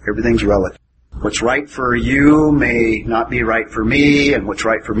 Everything's relative. What's right for you may not be right for me, and what's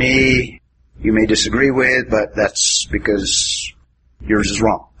right for me you may disagree with, but that's because yours is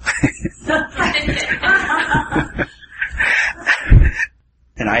wrong.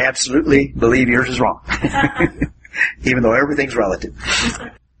 And I absolutely believe yours is wrong. Even though everything's relative.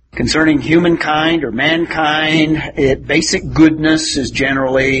 Concerning humankind or mankind, basic goodness is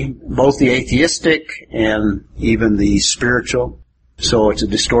generally both the atheistic and even the spiritual. So it's a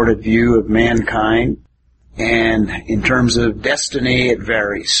distorted view of mankind. And in terms of destiny, it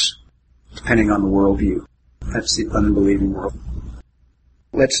varies, depending on the worldview. That's the unbelieving world.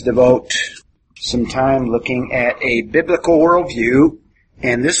 Let's devote some time looking at a biblical worldview,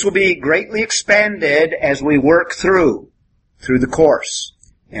 and this will be greatly expanded as we work through the course,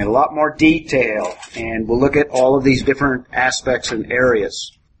 and a lot more detail, and we'll look at all of these different aspects and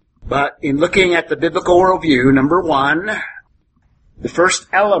areas. But in looking at the biblical worldview, number one, the first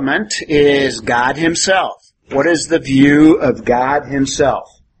element is God Himself. What is the view of God Himself?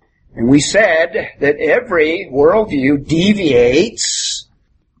 And we said that every worldview deviates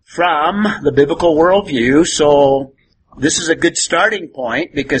from the biblical worldview, so this is a good starting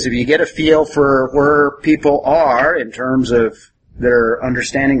point, because if you get a feel for where people are in terms of their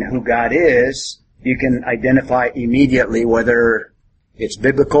understanding of who God is, you can identify immediately whether it's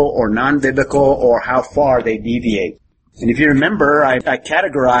biblical or non-biblical or how far they deviate. And if you remember, I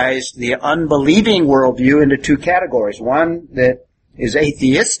categorized the unbelieving worldview into two categories. One that is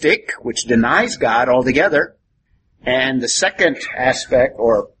atheistic, which denies God altogether, and the second aspect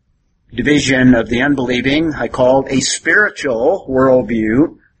or division of the unbelieving I called a spiritual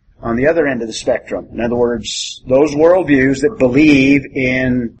worldview on the other end of the spectrum. In other words, those worldviews that believe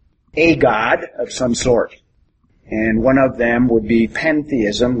in a God of some sort. And one of them would be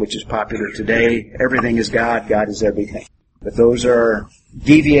pantheism, which is popular today. Everything is God, God is everything. But those are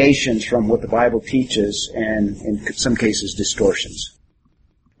deviations from what the Bible teaches, and in some cases distortions.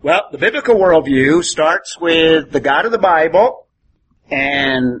 Well, the biblical worldview starts with the God of the Bible,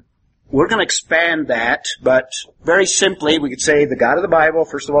 and we're going to expand that, but very simply we could say the God of the Bible,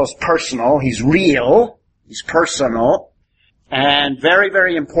 first of all, is personal. He's real. He's personal. And very,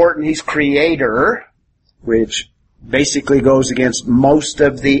 very important, He's creator, which basically goes against most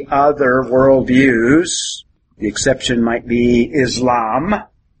of the other worldviews. The exception might be Islam,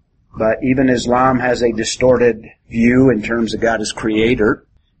 but even Islam has a distorted view in terms of God as creator.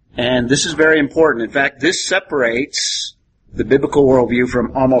 And this is very important. In fact, this separates the biblical worldview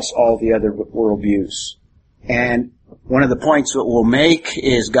from almost all the other worldviews. And one of the points that we'll make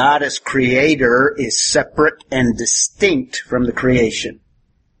is God as creator is separate and distinct from the creation.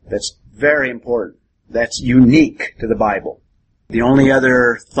 That's very important. That's unique to the Bible. The only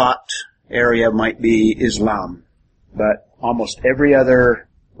other thought area might be Islam. But almost every other,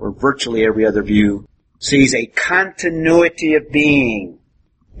 or virtually every other view, sees a continuity of being.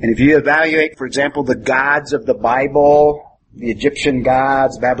 And if you evaluate, for example, the gods of the Bible, the Egyptian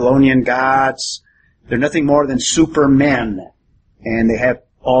gods, Babylonian gods, they're nothing more than supermen. And they have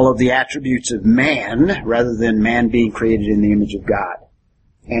all of the attributes of man, rather than man being created in the image of God.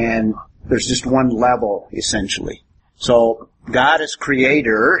 And there's just one level, essentially. So, God as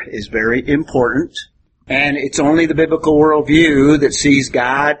creator is very important. And it's only the biblical worldview that sees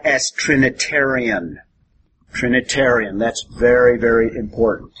God as Trinitarian. Trinitarian, that's very, very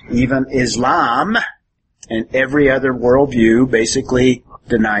important. Even Islam and every other worldview basically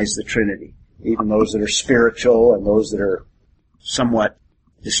denies the Trinity. Even those that are spiritual and those that are somewhat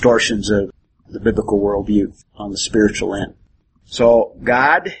distortions of the biblical worldview on the spiritual end. So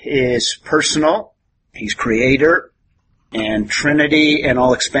God is personal, He's creator, and Trinity, and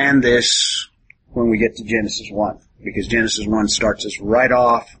I'll expand this when we get to Genesis 1, because Genesis 1 starts us right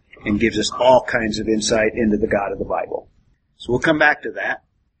off and gives us all kinds of insight into the God of the Bible. So we'll come back to that.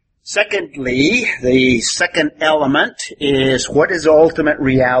 Secondly, the second element is what is ultimate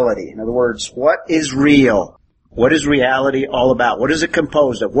reality? In other words, what is real? What is reality all about? What is it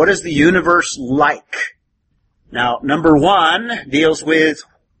composed of? What is the universe like? Now, number one deals with,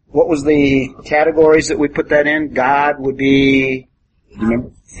 what was the categories that we put that in? God would be,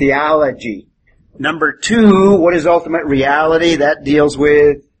 remember, theology. Number two, what is ultimate reality? That deals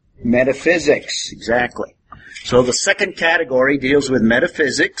with metaphysics. Exactly. So the second category deals with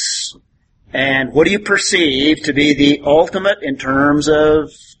metaphysics, and what do you perceive to be the ultimate in terms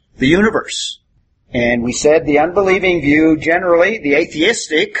of the universe? And we said the unbelieving view, generally, the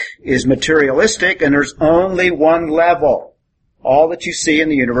atheistic, is materialistic, and there's only one level. All that you see in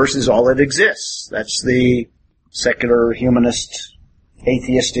the universe is all that exists. That's the secular, humanist,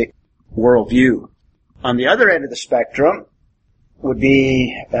 atheistic worldview. On the other end of the spectrum would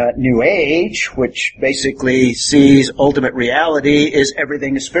be New Age, which basically sees ultimate reality is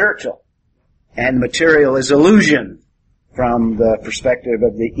everything is spiritual. And material is illusion from the perspective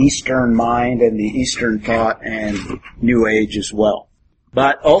of the Eastern mind and the Eastern thought and New Age as well.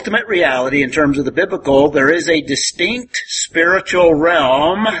 But ultimate reality, in terms of the biblical, there is a distinct spiritual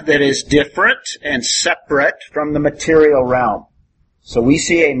realm that is different and separate from the material realm. So we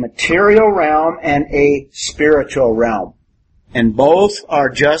see a material realm and a spiritual realm. And both are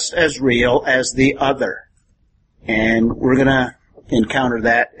just as real as the other. And we're going to encounter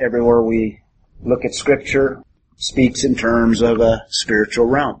that everywhere we look at Scripture. Speaks in terms of a spiritual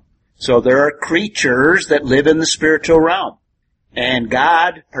realm. So there are creatures that live in the spiritual realm. And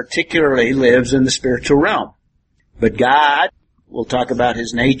God particularly lives in the spiritual realm. But God, we'll talk about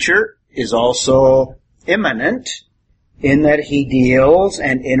His nature, is also immanent in that He deals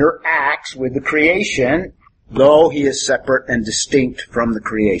and interacts with the creation, though He is separate and distinct from the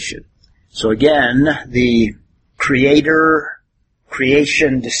creation. So again, the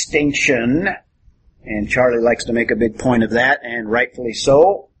creator-creation distinction, and Charlie likes to make a big point of that, and rightfully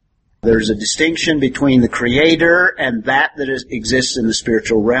so. There's a distinction between the Creator and that exists in the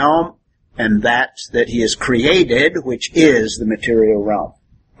spiritual realm, and that He has created, which is the material realm.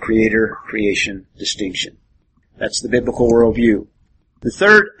 Creator-creation distinction. That's the biblical worldview. The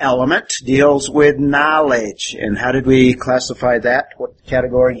third element deals with knowledge. And how did we classify that? What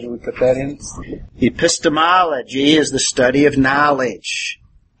category did we put that in? Epistemology is the study of knowledge.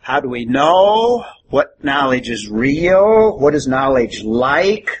 How do we know? What knowledge is real? What is knowledge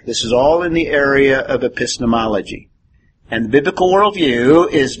like? This is all in the area of epistemology. And the biblical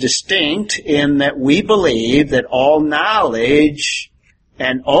worldview is distinct in that we believe that all knowledge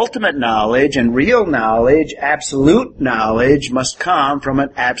and ultimate knowledge and real knowledge, absolute knowledge, must come from an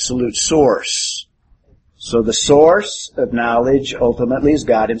absolute source. So the source of knowledge ultimately is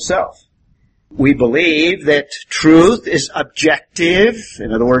God Himself. We believe that truth is objective.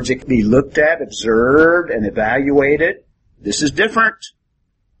 In other words, it can be looked at, observed, and evaluated. This is different.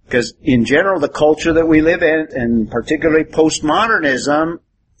 Because in general, the culture that we live in, and particularly postmodernism,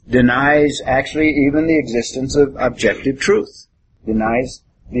 denies actually even the existence of objective truth. Denies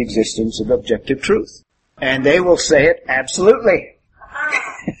the existence of objective truth. And they will say it absolutely.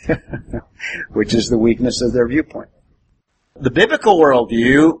 Which is the weakness of their viewpoint. The biblical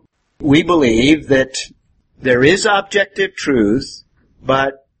worldview, we believe that there is objective truth,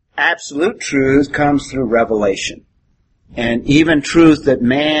 but absolute truth comes through revelation. And even truth that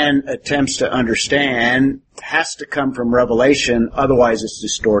man attempts to understand has to come from revelation, otherwise it's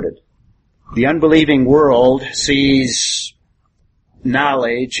distorted. The unbelieving world sees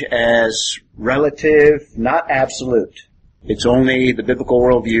knowledge as relative, not absolute. It's only the biblical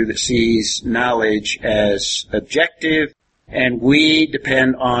worldview that sees knowledge as objective, and we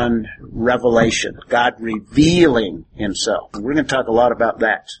depend on revelation, God revealing Himself. We're going to talk a lot about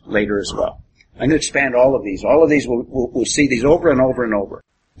that later as well. I'm going to expand all of these. All of these, we'll see these over and over and over.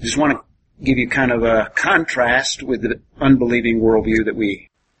 I just want to give you kind of a contrast with the unbelieving worldview that we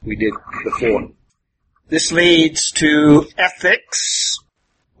did before. This leads to ethics.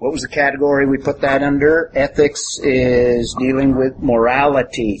 What was the category we put that under? Ethics is dealing with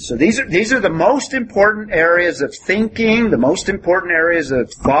morality. So these are the most important areas of thinking, the most important areas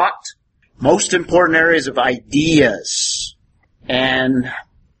of thought, most important areas of ideas. And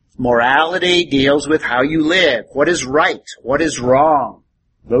morality deals with how you live. What is right? What is wrong?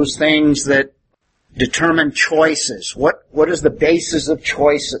 Those things that determine choices. What is the basis of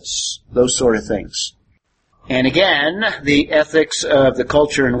choices? Those sort of things. And again, the ethics of the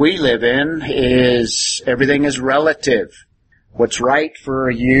culture and we live in is everything is relative. What's right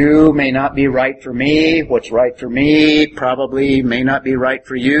for you may not be right for me. What's right for me probably may not be right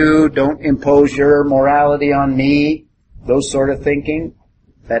for you. Don't impose your morality on me. Those sort of thinking.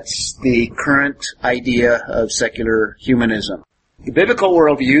 That's the current idea of secular humanism. The biblical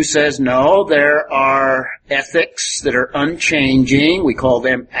worldview says no, there are ethics that are unchanging. We call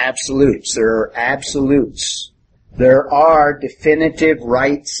them absolutes. There are absolutes. There are definitive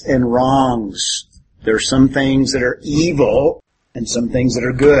rights and wrongs. There are some things that are evil and some things that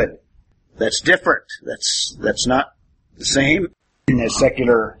are good. That's different. That's not the same as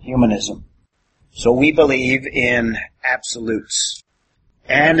secular humanism. So we believe in absolutes.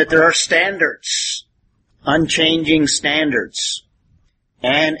 And that there are standards, unchanging standards.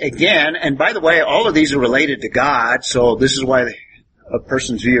 And again, and by the way, all of these are related to God, so this is why a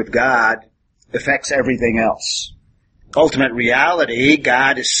person's view of God affects everything else. Ultimate reality,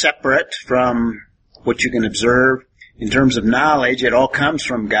 God is separate from what you can observe. In terms of knowledge, it all comes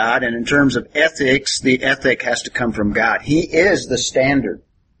from God, and in terms of ethics, the ethic has to come from God. He is the standard.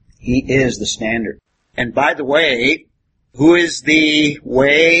 He is the standard. And by the way, Who is the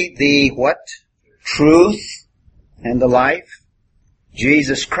way, the what? Truth, and the life?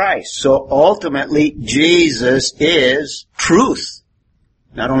 Jesus Christ. So ultimately, Jesus is truth.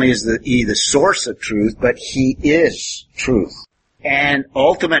 Not only is He the source of truth, but He is truth. And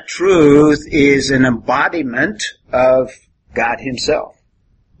ultimate truth is an embodiment of God Himself.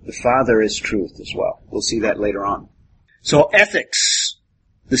 The Father is truth as well. We'll see that later on. So ethics,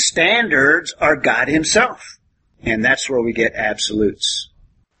 the standards are God Himself. And that's where we get absolutes.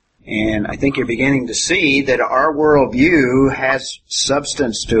 And I think you're beginning to see that our worldview has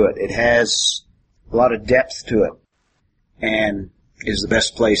substance to it. It has a lot of depth to it. And is the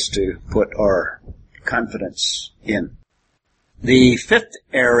best place to put our confidence in. The fifth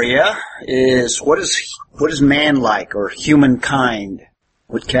area is what is man like, or humankind?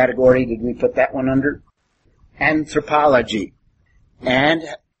 What category did we put that one under? Anthropology. And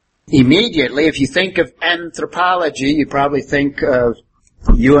immediately, if you think of anthropology, you probably think of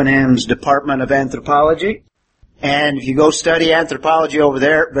UNM's Department of Anthropology. And if you go study anthropology over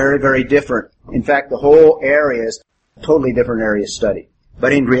there, very, very different. In fact, the whole area is a totally different area of study.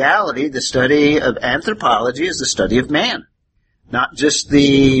 But in reality, the study of anthropology is the study of man. Not just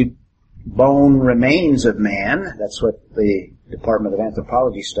the bone remains of man. That's what the Department of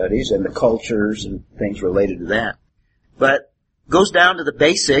Anthropology studies, and the cultures and things related to that. But goes down to the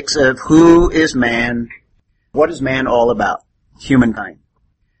basics of who is man, what is man all about, humankind.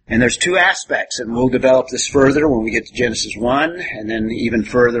 And there's two aspects, and we'll develop this further when we get to Genesis 1, and then even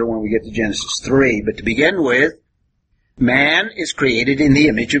further when we get to Genesis 3. But to begin with, man is created in the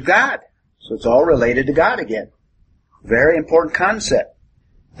image of God. So it's all related to God again. Very important concept.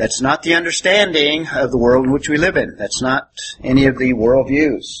 That's not the understanding of the world in which we live in. That's not any of the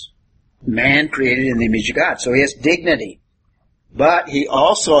worldviews. Man created in the image of God. So he has dignity. But he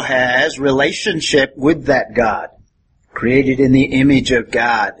also has relationship with that God. Created in the image of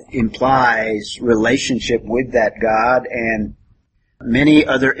God implies relationship with that God, and many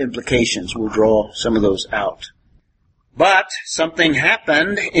other implications. We'll draw some of those out. But something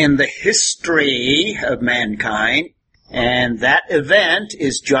happened in the history of mankind, and that event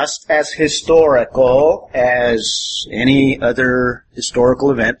is just as historical as any other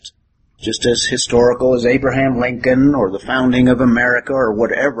historical event, just as historical as Abraham Lincoln or the founding of America or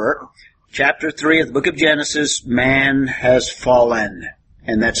whatever. Chapter 3 of the book of Genesis, man has fallen,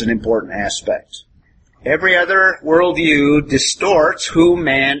 and that's an important aspect. Every other worldview distorts who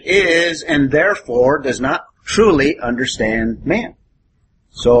man is, and therefore does not truly understand man.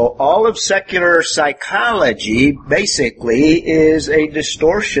 So all of secular psychology basically is a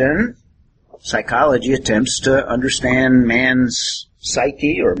distortion. Psychology attempts to understand man's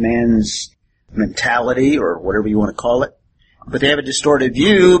psyche or man's mentality or whatever you want to call it. But they have a distorted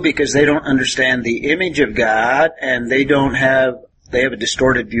view because they don't understand the image of God, and they have a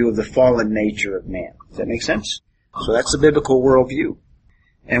distorted view of the fallen nature of man. Does that make sense? So that's the biblical worldview.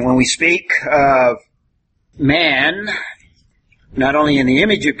 And when we speak of man, not only in the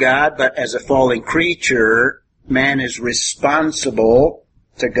image of God, but as a fallen creature, man is responsible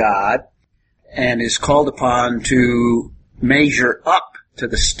to God and is called upon to measure up to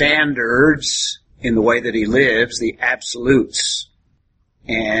the standards in the way that he lives, the absolutes.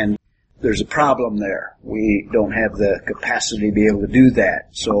 And there's a problem there. We don't have the capacity to be able to do that.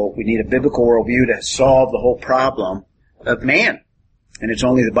 So we need a biblical worldview to solve the whole problem of man. And it's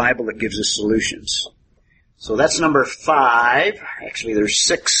only the Bible that gives us solutions. So that's number 5. Actually, there's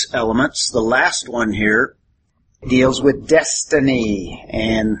 6 elements. The last one here deals with destiny.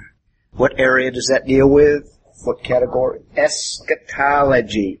 And what area does that deal with? What category?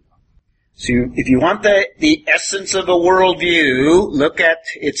 Eschatology. So if you want the essence of a worldview, look at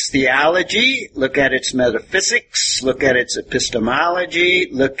its theology, look at its metaphysics, look at its epistemology,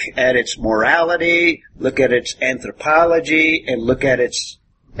 look at its morality, look at its anthropology, and look at its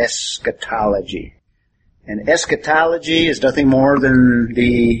eschatology. And eschatology is nothing more than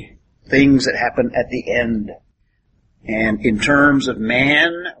the things that happen at the end. And in terms of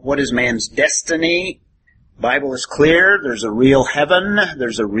man, what is man's destiny? The Bible is clear. There's a real heaven.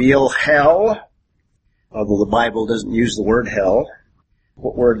 There's a real hell. Although the Bible doesn't use the word hell.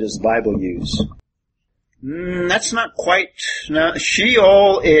 What word does the Bible use? That's not quite... No,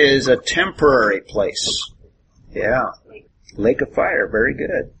 Sheol is a temporary place. Yeah. Lake of fire. Very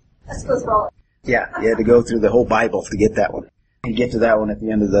good. Let's go through all. Yeah, you had to go through the whole Bible to get that one. You get to that one at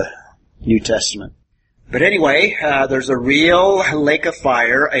the end of the New Testament. But anyway, there's a real lake of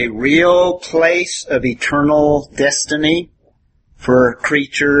fire, a real place of eternal destiny for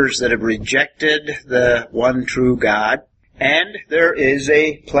creatures that have rejected the one true God. And there is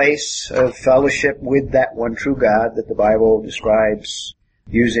a place of fellowship with that one true God that the Bible describes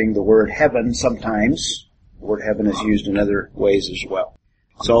using the word heaven sometimes. The word heaven is used in other ways as well.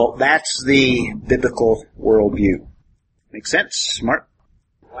 So that's the biblical worldview. Make sense, Mark?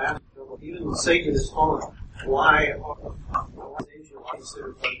 Well, even Satan is fallen. Why is Israel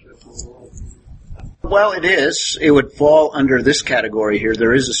considered biblical world? Well, it is. It would fall under this category here.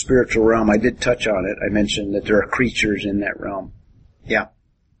 There is a spiritual realm. I did touch on it. I mentioned that there are creatures in that realm. Yeah.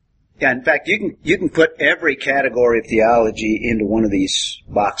 Yeah, in fact, you can put every category of theology into one of these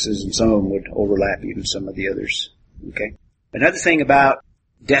boxes, and some of them would overlap even some of the others. Okay? Another thing about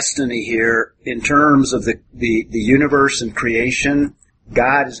destiny here, in terms of the universe and creation,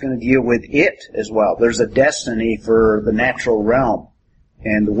 God is going to deal with it as well. There's a destiny for the natural realm.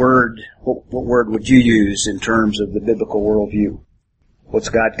 And the word, what word would you use in terms of the biblical worldview? What's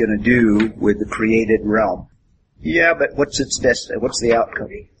God going to do with the created realm? Yeah, but what's its destiny? What's the outcome?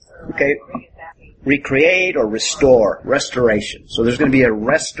 Okay. Recreate or restore. Restoration. So there's going to be a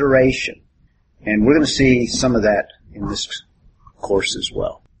restoration. And we're going to see some of that in this course as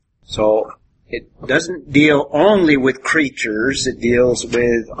well. So it doesn't deal only with creatures. It deals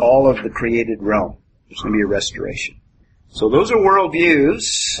with all of the created realm. There's going to be a restoration. So those are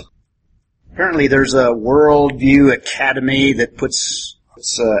worldviews. Apparently there's a Worldview Academy that puts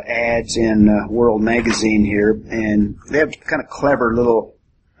ads in World Magazine here, and they have kind of clever little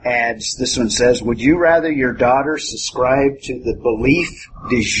ads. This one says, would you rather your daughter subscribe to the belief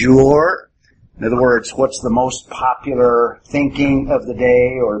du jour? In other words, what's the most popular thinking of the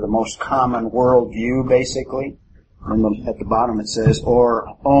day, or the most common worldview, basically? And at the bottom it says,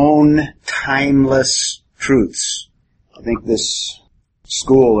 or own timeless truths. I think this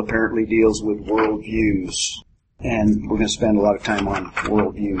school apparently deals with worldviews, and we're going to spend a lot of time on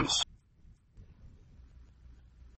worldviews.